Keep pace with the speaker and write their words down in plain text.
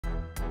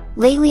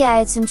Lately I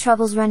had some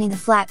troubles running the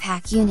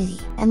Flatpak Unity,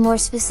 and more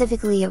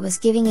specifically it was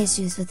giving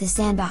issues with the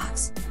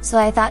sandbox, so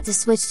I thought to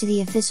switch to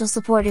the official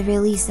supported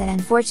release that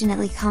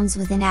unfortunately comes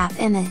with an app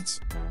image.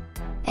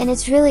 And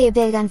it's really a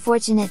big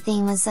unfortunate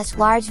thing when such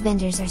large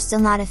vendors are still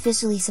not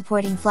officially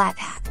supporting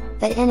Flatpak,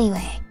 but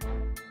anyway.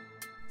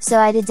 So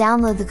I did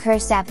download the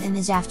cursed app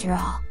image after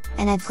all,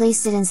 and I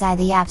placed it inside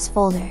the apps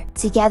folder,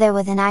 together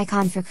with an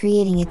icon for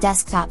creating a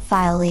desktop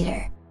file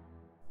later.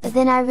 But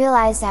then I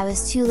realized I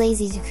was too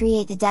lazy to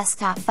create the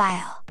desktop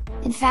file.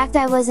 In fact,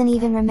 I wasn't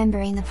even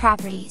remembering the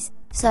properties,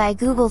 so I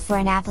googled for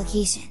an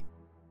application.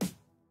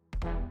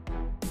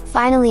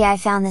 Finally I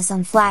found this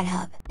on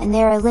Flathub, and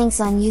there are links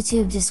on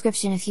YouTube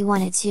description if you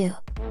want it too.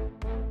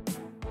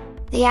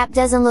 The app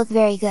doesn't look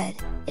very good,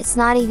 it's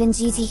not even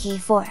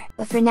GTK4,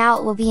 but for now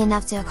it will be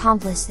enough to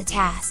accomplish the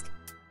task.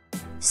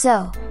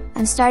 So,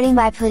 I'm starting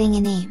by putting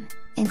a name,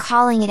 and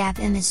calling it app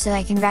image so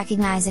I can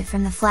recognize it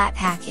from the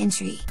Flatpak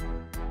entry.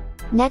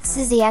 Next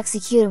is the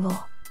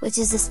executable, which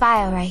is this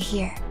file right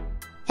here.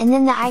 And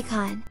then the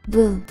icon,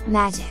 boom,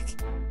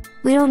 magic!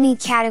 We don't need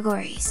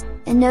categories,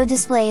 and no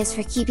display is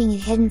for keeping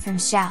it hidden from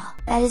shell,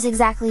 that is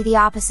exactly the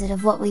opposite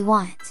of what we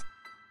want.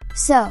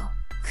 So,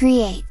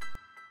 create,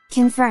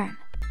 confirm,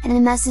 and a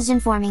message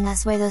informing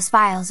us where those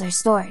files are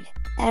stored,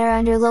 that are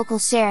under local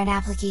share and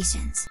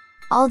applications.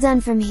 All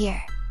done from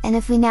here, and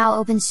if we now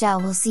open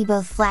shell we'll see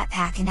both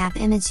Flatpak and app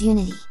image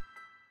Unity.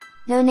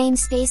 No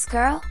namespace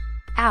girl?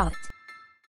 Out!